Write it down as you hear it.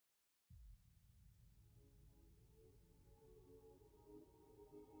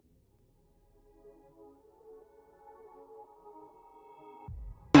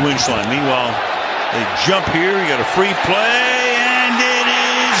baseline. Meanwhile, they jump here. You got a free play, and it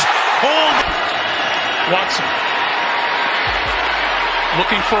is hold. Watson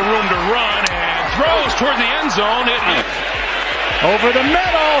looking for room to run and throws toward the end zone. Over the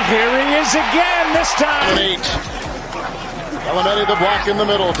middle. Here he is again. This time. 8. Elementary the block in the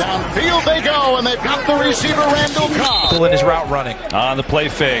middle. Downfield they go, and they've got the receiver, Randall Cobb. In his route running. On the play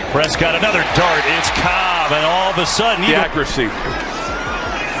fake. Prescott another dart. It's Cobb, and all of a sudden, The accuracy.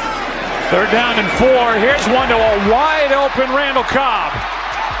 3rd down and 4. Here's one to a wide open Randall Cobb.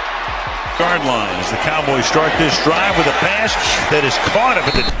 Guard line as the Cowboys start this drive with a pass that is caught up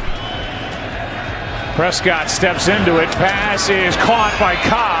at the. Prescott steps into it. Pass is caught by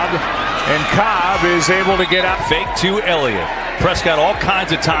Cobb, and Cobb is able to get out. Fake to Elliott. Prescott all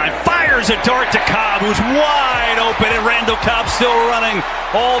kinds of time. Fires a dart to Cobb, who's wide open, and Randall Cobb still running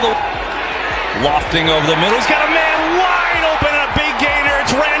all the. Lofting over the middle. He's got a man wide open and a big gainer.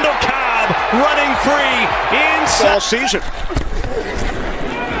 It's Randall Cobb running free inside. All season.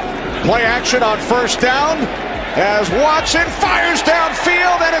 Play action on 1st down as Watson fires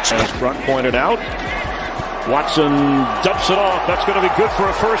downfield, and it's. As Brunt pointed out, Watson dumps it off. That's going to be good for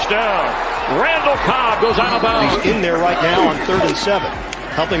a 1st down. Randall Cobb goes out of bounds. He's in there right now on 3rd and 7,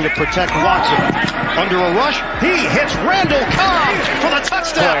 helping to protect Watson. Under a rush, he hits Randall Cobb for the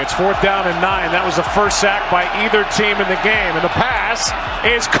touchdown. It's 4th down and 9. That was the first sack by either team in the game, and the pass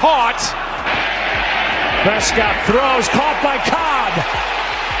is caught. Prescott throws, caught by Cobb.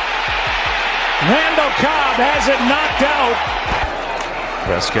 Randall Cobb has it knocked out.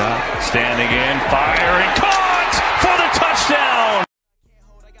 Prescott standing in, firing, caught for the touchdown.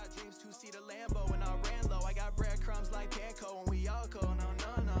 I got dreams to see the Lambo and I ran low. I got breadcrumbs like Panko and we all go no.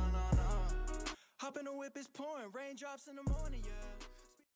 Hop in the whip is pouring, raindrops in the morning, yeah.